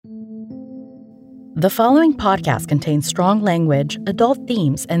The following podcast contains strong language, adult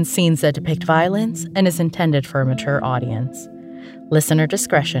themes, and scenes that depict violence and is intended for a mature audience. Listener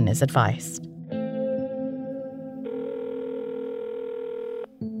discretion is advised.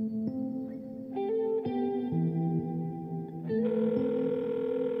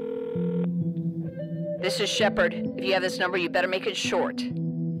 This is Shepard. If you have this number, you better make it short.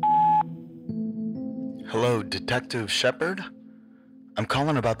 Hello, Detective Shepard? I'm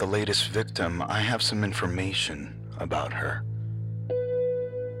calling about the latest victim. I have some information about her.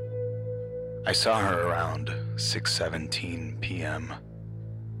 I saw her around 6:17 p.m.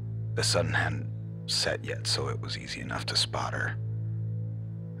 The sun hadn't set yet, so it was easy enough to spot her.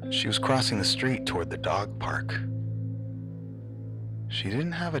 She was crossing the street toward the dog park. She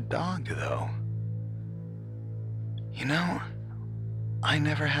didn't have a dog, though. You know, I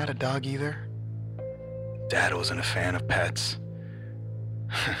never had a dog either. Dad wasn't a fan of pets.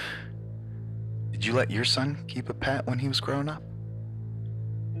 Did you let your son keep a pet when he was growing up?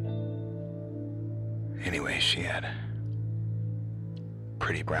 Anyway, she had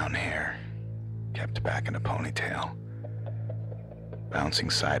pretty brown hair, kept back in a ponytail, bouncing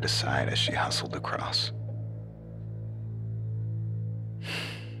side to side as she hustled across.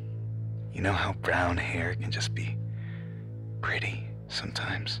 You know how brown hair can just be pretty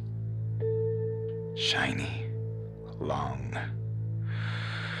sometimes? Shiny, long,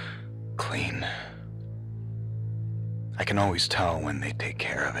 clean. I can always tell when they take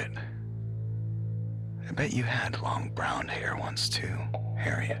care of it. I bet you had long brown hair once too,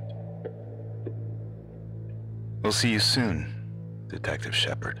 Harriet. We'll see you soon, Detective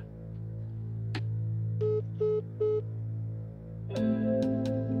Shepard.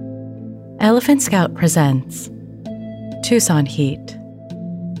 Elephant Scout presents Tucson Heat,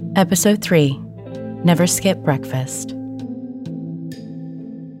 Episode 3, Never Skip Breakfast.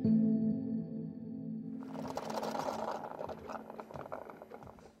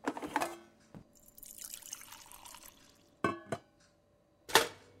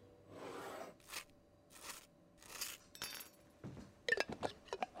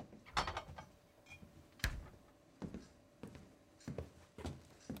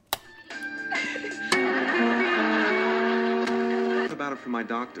 About it from my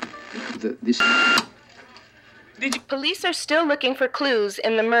doctor. Police are still looking for clues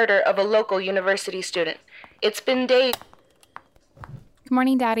in the murder of a local university student. It's been days. Good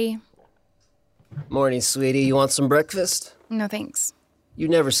morning, Daddy. Morning, sweetie. You want some breakfast? No, thanks. You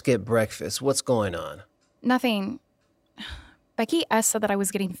never skip breakfast. What's going on? Nothing. Becky S. said that I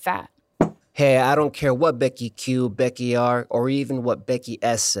was getting fat. Hey, I don't care what Becky Q, Becky R, or even what Becky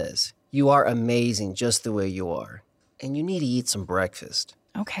S. says. You are amazing just the way you are. And you need to eat some breakfast.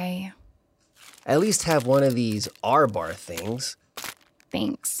 Okay. At least have one of these R-bar things.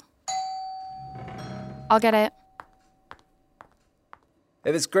 Thanks. I'll get it.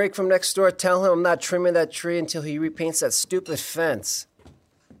 If it's Greg from next door, tell him I'm not trimming that tree until he repaints that stupid fence.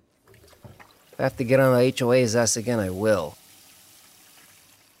 If I have to get on the HOA's ass again, I will.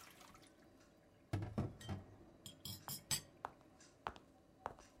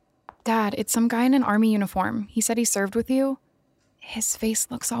 Dad, it's some guy in an army uniform. He said he served with you. His face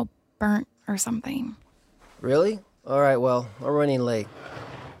looks all burnt or something. Really? All right, well, I'm running late.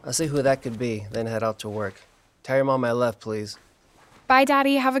 I'll see who that could be, then head out to work. Tell your mom I left, please. Bye,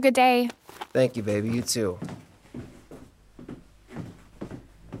 Daddy. Have a good day. Thank you, baby. You too.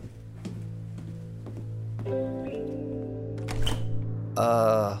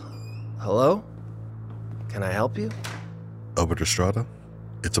 Hello? Can I help you? Albert Estrada,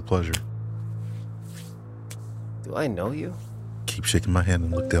 it's a pleasure. Do I know you? Keep shaking my hand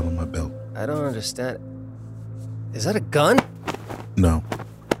and look down on my belt. I don't understand. Is that a gun? No,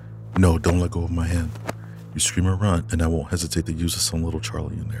 don't let go of my hand. You scream or run, and I won't hesitate to use this on little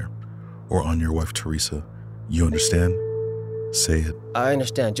Charlie in there. Or on your wife, Teresa. You understand? Say it. I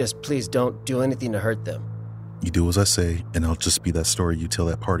understand. Just please don't do anything to hurt them. You do as I say, and I'll just be that story you tell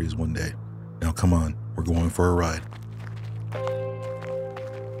at parties one day. Now come on, we're going for a ride.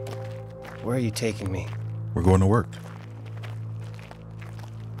 Where are you taking me? We're going to work.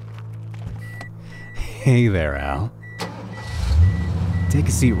 Hey there, Al. Take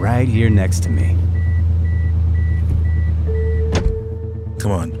a seat right here next to me.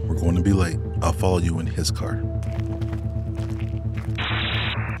 Come on, we're going to be late. I'll follow you in his car.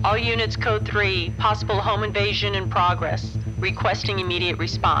 All units, code 3, possible home invasion in progress. Requesting immediate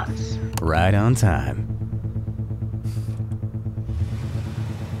response. Right on time.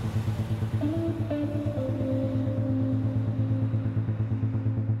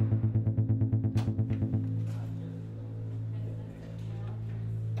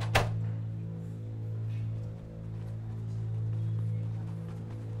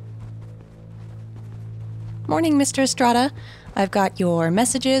 Morning, Mr. Estrada. I've got your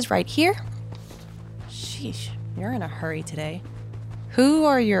messages right here. Sheesh, you're in a hurry today. Who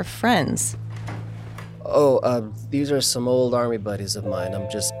are your friends? These are some old Army buddies of mine.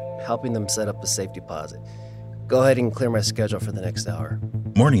 I'm just helping them set up a safe deposit. Go ahead and clear my schedule for the next hour.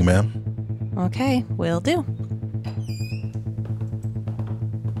 Morning, ma'am. Okay, will do.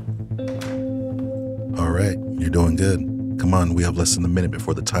 All right, you're doing good. Come on, we have less than a minute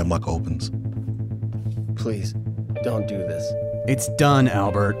before the time lock opens. Please, don't do this. It's done,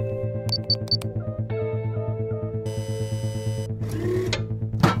 Albert.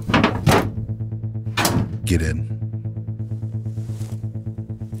 Get in.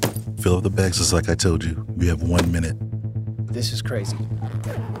 Fill up the bags just like I told you. We have 1 minute. This is crazy.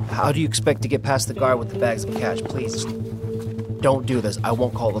 How do you expect to get past the guard with the bags of cash? Please, don't do this. I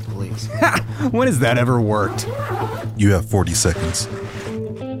won't call the police. When has that ever worked? You have 40 seconds.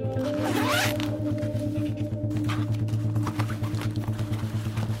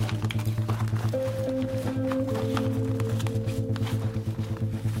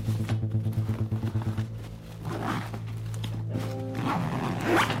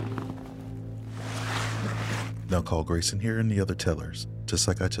 Now call Grayson here and the other tellers, just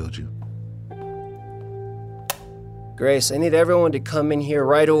like I told you. Grace, I need everyone to come in here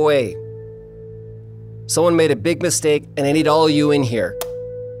right away. Someone made a big mistake, and I need all of you in here.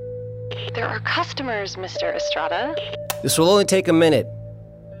 There are customers, Mr. Estrada. This will only take a minute.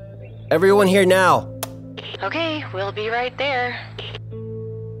 Everyone here now. Okay, we'll be right there.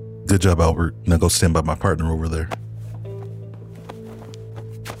 Good job, Albert. Now go stand by my partner over there.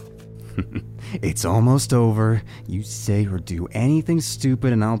 It's almost over. You say or do anything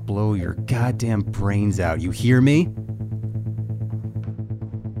stupid and I'll blow your goddamn brains out. You hear me?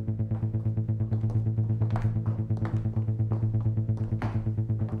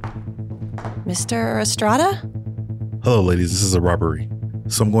 Mr. Estrada? Hello, ladies. This is a robbery.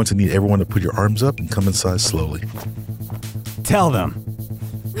 So I'm going to need everyone to put your arms up and come inside slowly. Tell them.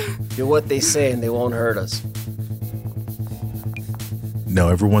 Do what they say and they won't hurt us. Now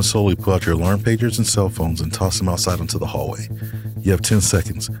everyone slowly pull out your alarm pagers and cell phones and toss them outside into the hallway. You have 10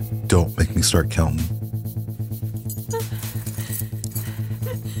 seconds. Don't make me start counting.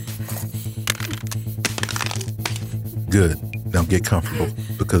 Good. Now get comfortable,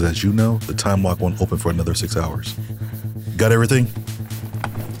 because as you know, the time lock won't open for another 6 hours. Got everything?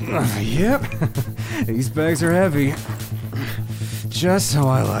 Yep. These bags are heavy. Just how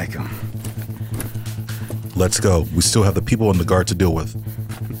I like them. Let's go. We still have the people and the guard to deal with.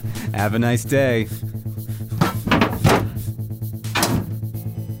 Have a nice day.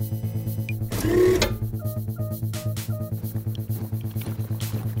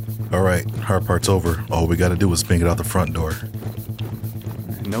 All right, hard part's over. All we gotta do is bang it out the front door.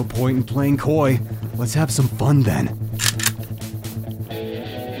 No point in playing coy. Let's have some fun then.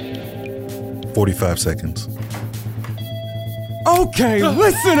 45 seconds. Okay,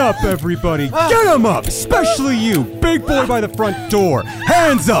 listen up, everybody. Get them up, especially you, big boy by the front door.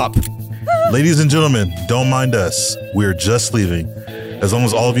 Hands up! Ladies and gentlemen, don't mind us. We're just leaving. As long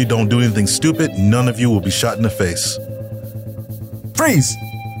as all of you don't do anything stupid, none of you will be shot in the face. Freeze!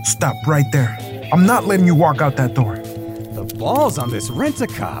 Stop right there. I'm not letting you walk out that door. The balls on this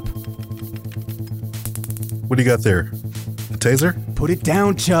rent-a-cop. What do you got there? A taser? Put it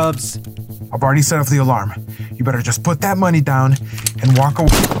down, Chubbs. I've already set off the alarm. You better just put that money down and walk away.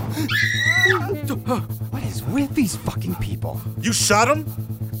 What is with these fucking people? You shot him?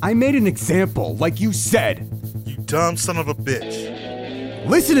 I made an example, like you said. You dumb son of a bitch.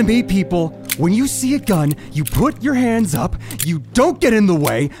 Listen to me, people. When you see a gun, you put your hands up, you don't get in the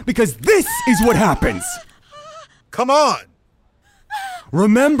way, because this is what happens. Come on.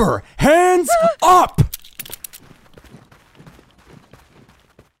 Remember, hands up!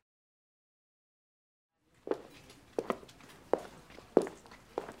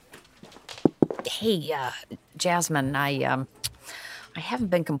 Hey, Jasmine, I haven't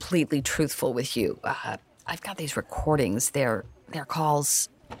been completely truthful with you. I've got these recordings. They're calls.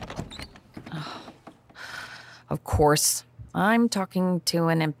 Oh. Of course, I'm talking to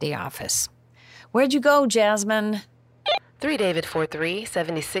an empty office. Where'd you go, Jasmine? 3 David 43,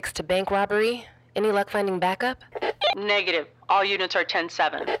 76 to bank robbery. Any luck finding backup? Negative. All units are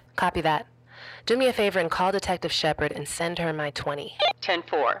 10-7. Copy that. Do me a favor and call Detective Shepard and send her my 20.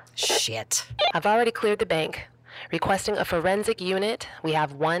 10-4. Shit. I've already cleared the bank. Requesting a forensic unit. We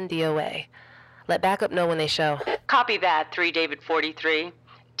have 1 DOA. Let backup know when they show. Copy that, 3 David 43.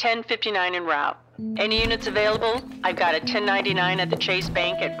 1059 en route. Any units available? I've got a 1099 at the Chase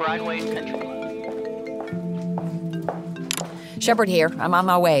Bank at Broadway and Country Club. Shepard here. I'm on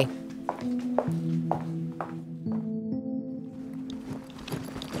my way.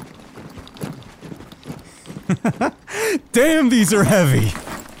 Damn, these are heavy.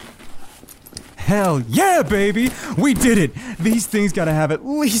 Hell yeah, baby! We did it! These things gotta have at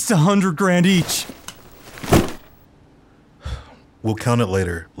least $100,000 each. We'll count it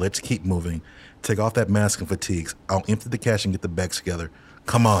later. Let's keep moving. Take off that mask and fatigues. I'll empty the cash and get the bags together.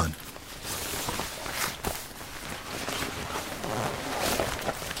 Come on.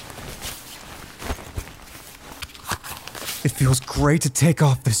 It feels great to take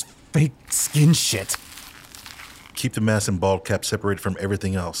off this fake skin shit. Keep the mask and bald cap separated from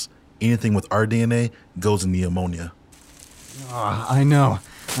everything else. Anything with our DNA goes in the ammonia. I know.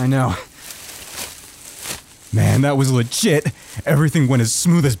 Man, that was legit. Everything went as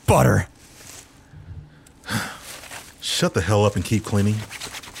smooth as butter. Shut the hell up and keep cleaning.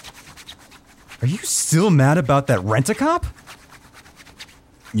 Are you still mad about that rent-a-cop?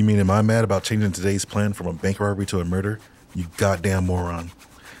 You mean, am I mad about changing today's plan from a bank robbery to a murder? You goddamn moron.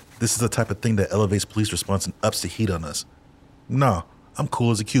 This is the type of thing that elevates police response and ups the heat on us. Nah, I'm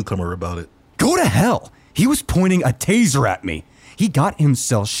cool as a cucumber about it. Go to hell! He was pointing a taser at me. He got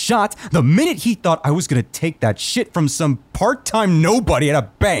himself shot the minute he thought I was gonna take that shit from some part-time nobody at a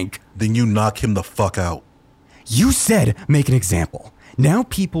bank. Then you knock him the fuck out. You said make an example. Now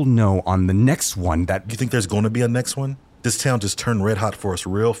people know on the next one that... You think there's going to be a next one? This town just turned red hot for us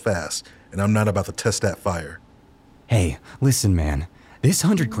real fast, and I'm not about to test that fire. Hey, listen, man. This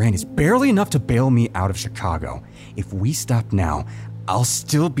 $100,000 is barely enough to bail me out of Chicago. If we stop now, I'll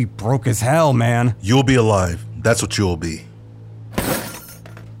still be broke as hell, man. You'll be alive. That's what you'll be.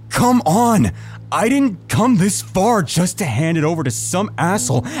 Come on! I didn't come this far just to hand it over to some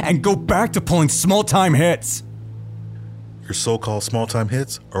asshole and go back to pulling small-time hits. Your so-called small-time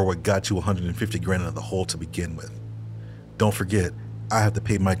hits are what got you $150,000 out of the hole to begin with. Don't forget, I have to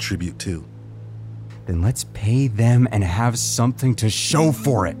pay my tribute too. Then let's pay them and have something to show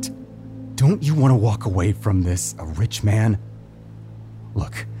for it. Don't you want to walk away from this a rich man?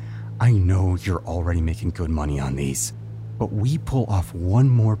 Look, I know you're already making good money on these, but we pull off one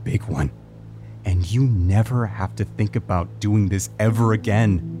more big one, and you never have to think about doing this ever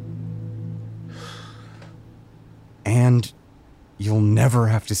again. And you'll never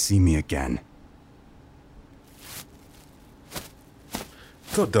have to see me again.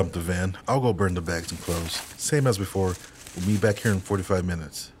 Go dump the van. I'll go burn the bags and clothes. Same as before. We'll be back here in 45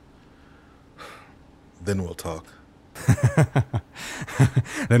 minutes. Then we'll talk.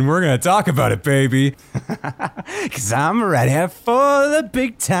 Then we're gonna talk about it, baby. 'Cause I'm ready for the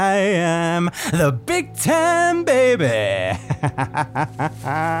big time. The big time, baby.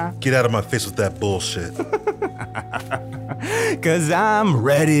 Get out of my face with that bullshit. 'Cause I'm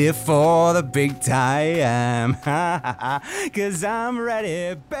ready for the big time. 'Cause I'm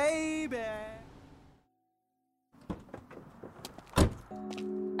ready, baby.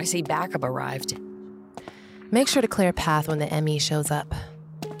 I see backup arrived. Make sure to clear a path when the ME shows up.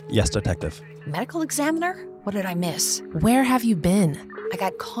 Yes, Detective. Medical examiner? What did I miss? Where have you been? I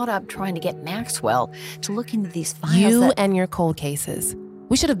got caught up trying to get Maxwell to look into these files. You and your cold cases.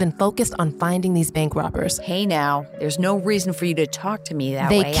 We should have been focused on finding these bank robbers. Hey now, there's no reason for you to talk to me that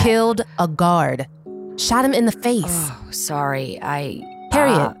way. They killed a guard. Shot him in the face. Oh, sorry.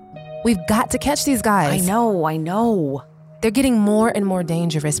 Harriet, we've got to catch these guys. I know. They're getting more and more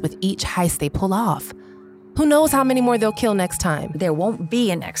dangerous with each heist they pull off. Who knows how many more they'll kill next time? There won't be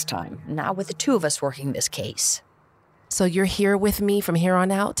a next time. Not with the two of us working this case. So you're here with me from here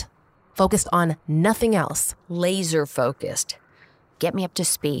on out? Focused on nothing else? Laser focused. Get me up to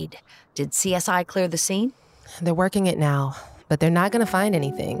speed. Did CSI clear the scene? They're working it now, but they're not going to find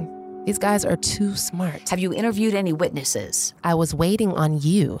anything. These guys are too smart. Have you interviewed any witnesses? I was waiting on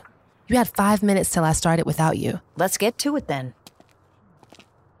you. You had 5 minutes till I started without you. Let's get to it then.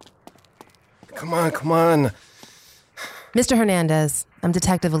 Come on. Mr. Hernandez, I'm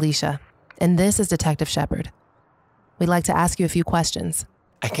Detective Alicia, and this is Detective Shepard. We'd like to ask you a few questions.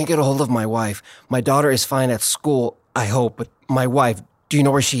 I can't get a hold of my wife. My daughter is fine at school, I hope, but my wife, do you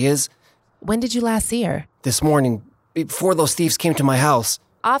know where she is? When did you last see her? This morning, before those thieves came to my house.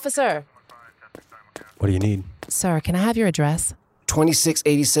 Officer! What do you need? Sir, can I have your address?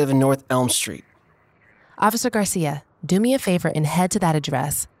 2687 North Elm Street. Officer Garcia, do me a favor and head to that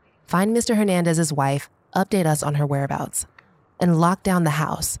address. Find Mr. Hernandez's wife, update us on her whereabouts, and lock down the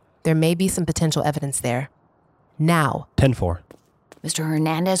house. There may be some potential evidence there. Now. 10-4. Mr.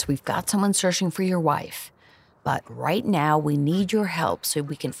 Hernandez, we've got someone searching for your wife. But right now, we need your help so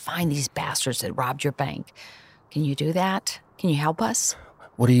we can find these bastards that robbed your bank. Can you do that? Can you help us?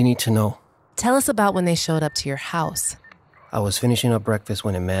 What do you need to know? Tell us about when they showed up to your house. I was finishing up breakfast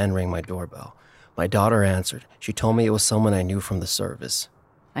when a man rang my doorbell. My daughter answered. She told me it was someone I knew from the service.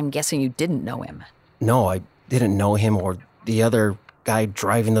 I'm guessing you didn't know him. No, I didn't know him or the other guy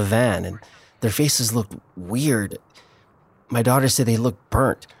driving the van, and their faces looked weird. My daughter said they looked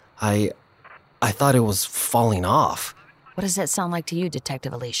burnt. I thought it was falling off. What does that sound like to you,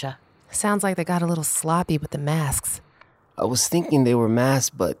 Detective Alicia? Sounds like they got a little sloppy with the masks. I was thinking they were masks,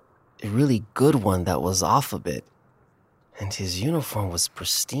 but a really good one that was off a bit. And his uniform was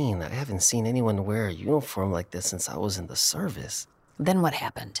pristine. I haven't seen anyone wear a uniform like this since I was in the service. Then what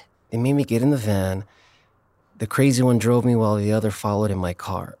happened? They made me get in the van. The crazy one drove me while the other followed in my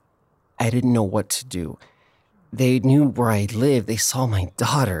car. I didn't know what to do. They knew where I lived. They saw my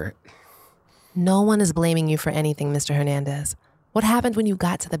daughter. No one is blaming you for anything, Mr. Hernandez. What happened when you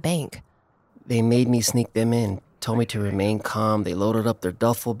got to the bank? They made me sneak them in, told me to remain calm. They loaded up their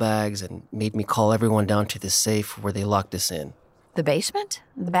duffel bags and made me call everyone down to the safe where they locked us in. The basement?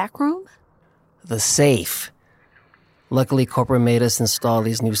 The back room? The safe. Luckily, corporate made us install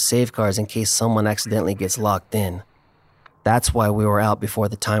these new safeguards in case someone accidentally gets locked in. That's why we were out before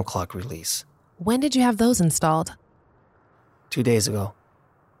the time clock release. When did you have those installed? 2 days ago.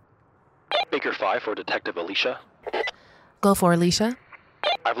 Baker 5 for Detective Alicia. Go for Alicia.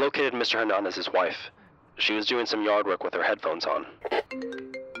 I've located Mr. Hernandez's wife. She was doing some yard work with her headphones on.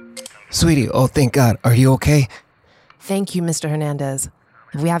 Sweetie, oh, thank God. Are you okay? Thank you, Mr. Hernandez.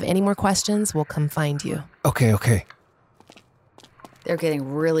 If we have any more questions, we'll come find you. Okay. They're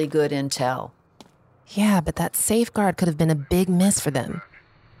getting really good intel. Yeah, but that safeguard could have been a big miss for them.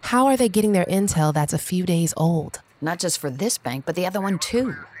 How are they getting their intel that's a few days old? Not just for this bank, but the other one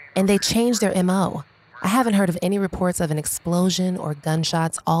too. And they changed their MO. I haven't heard of any reports of an explosion or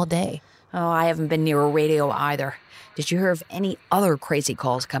gunshots all day. Oh, I haven't been near a radio either. Did you hear of any other crazy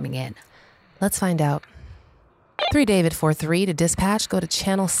calls coming in? Let's find out. 3 David 43 to dispatch, go to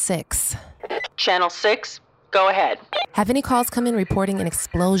Channel 6. Channel 6, go ahead. Have any calls come in reporting an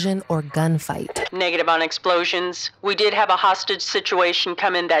explosion or gunfight? Negative on explosions. We did have a hostage situation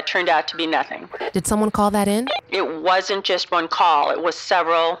come in that turned out to be nothing. Did someone call that in? It wasn't just one call. It was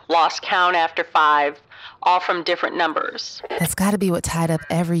several, lost count after 5, all from different numbers. That's got to be what tied up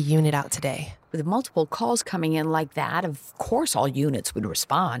every unit out today. With multiple calls coming in like that, of course all units would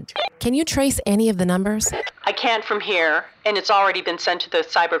respond. Can you trace any of the numbers? I can't from here, and it's already been sent to the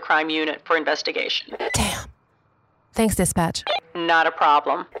cybercrime unit for investigation. Damn. Thanks, dispatch. Not a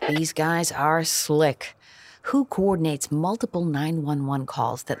problem. These guys are slick. Who coordinates multiple 911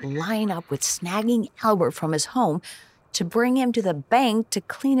 calls that line up with snagging Albert from his home to bring him to the bank to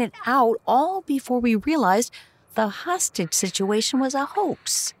clean it out, all before we realized the hostage situation was a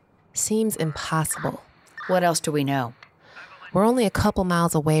hoax? Seems impossible. What else do we know? We're only a couple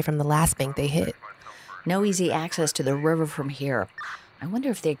miles away from the last bank they hit. No easy access to the river from here. I wonder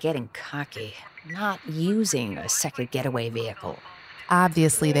if they're getting cocky, not using a second getaway vehicle.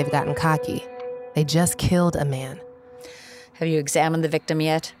 Obviously, they've gotten cocky. They just killed a man. Have you examined the victim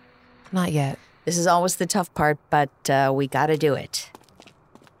yet? Not yet. This is always the tough part, but we gotta do it.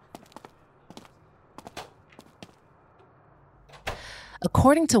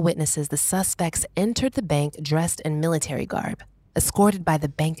 According to witnesses, the suspects entered the bank dressed in military garb, escorted by the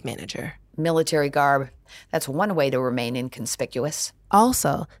bank manager. Military garb. That's one way to remain inconspicuous.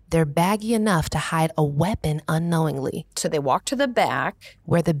 Also, they're baggy enough to hide a weapon unknowingly. So they walk to the back,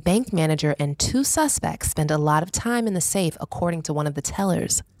 where the bank manager and 2 suspects spend a lot of time in the safe, according to one of the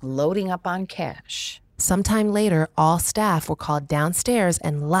tellers. Loading up on cash. Sometime later, all staff were called downstairs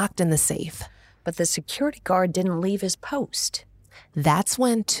and locked in the safe. But the security guard didn't leave his post. That's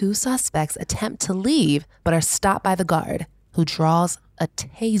when 2 suspects attempt to leave, but are stopped by the guard, who draws a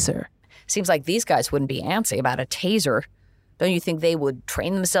taser. Seems like these guys wouldn't be antsy about a taser. Don't you think they would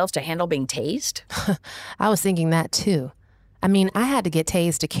train themselves to handle being tased? I was thinking that too. I mean, I had to get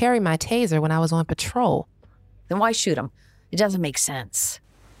tased to carry my taser when I was on patrol. Then why shoot them? It doesn't make sense.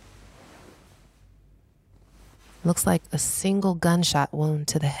 Looks like a single gunshot wound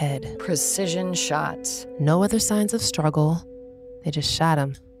to the head. Precision shots. No other signs of struggle. They just shot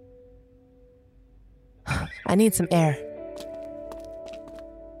him. I need some air.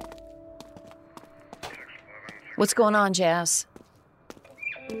 What's going on, Jazz?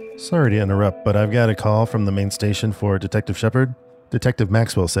 Sorry to interrupt, but I've got a call from the main station for Detective Shepard. Detective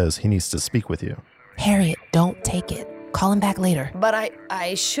Maxwell says he needs to speak with you. Harriet, don't take it. Call him back later. But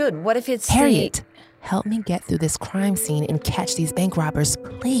I should. What if it's Harriet, help me get through this crime scene and catch these bank robbers,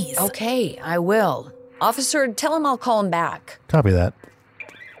 please. Okay, I will. Officer, tell him I'll call him back. Copy that.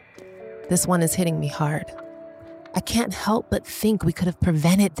 This one is hitting me hard. I can't help but think we could have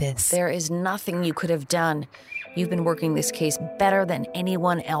prevented this. There is nothing you could have done. You've been working this case better than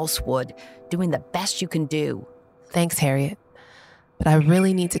anyone else would, doing the best you can do. Thanks, Harriet. But I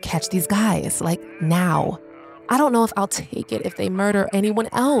really need to catch these guys, like now. I don't know if I'll take it if they murder anyone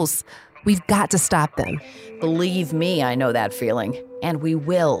else. We've got to stop them. Believe me, I know that feeling. And we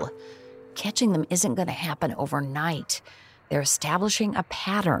will. Catching them isn't going to happen overnight. They're establishing a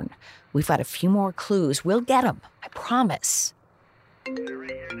pattern. We've got a few more clues. We'll get them. I promise.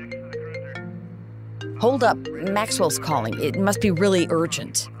 Hold up. Maxwell's calling. It must be really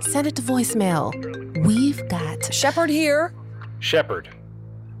urgent. Send it to voicemail. We've got... Shepard here. Shepard,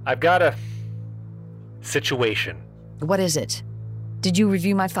 I've got a situation. What is it? Did you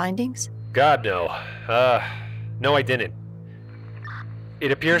review my findings? God, no. No, I didn't.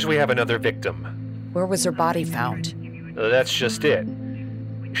 It appears we have another victim. Where was her body found? That's just it.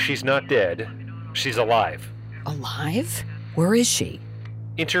 She's not dead. She's alive. Alive? Where is she?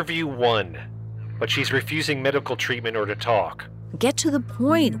 Interview 1. But she's refusing medical treatment or to talk. Get to the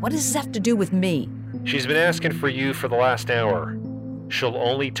point. What does this have to do with me? She's been asking for you for the last hour. She'll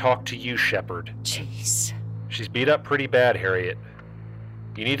only talk to you, Shepard. Jeez. She's beat up pretty bad, Harriet.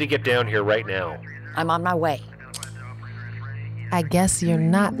 You need to get down here right now. I'm on my way. I guess you're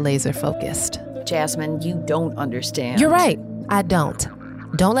not laser focused. Jasmine, you don't understand. You're right. I don't.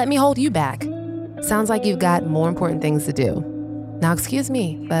 Don't let me hold you back. Sounds like you've got more important things to do. Now, excuse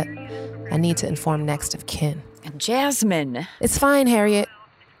me, but I need to inform next of kin. Jasmine. It's fine, Harriet.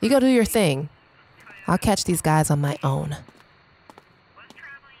 You go do your thing. I'll catch these guys on my own.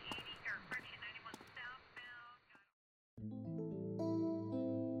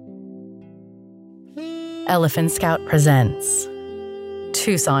 Elephant Scout presents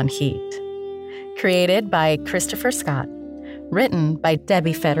Tucson Heat. Created by Christopher Scott. Written by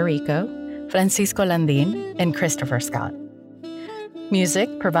Debbie Federico, Francisco Landin, and Christopher Scott. Music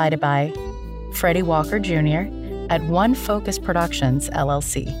provided by Freddie Walker Jr. at One Focus Productions,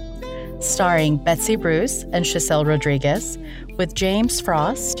 LLC. Starring Betsy Bruce and Giselle Rodriguez, with James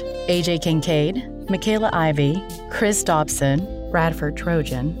Frost, AJ Kincaid, Michaela Ivey, Chris Dobson, Bradford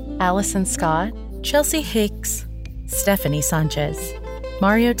Trojan, Allison Scott, Chelsea Hicks, Stephanie Sanchez,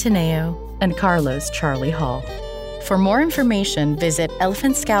 Mario Teneo, and Carlos Charlie Hall. For more information, visit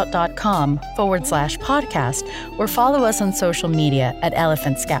elephantscout.com/podcast or follow us on social media at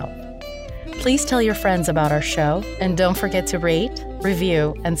Elephant Scout. Please tell your friends about our show, and don't forget to rate,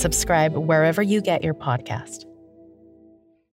 review, and subscribe wherever you get your podcast.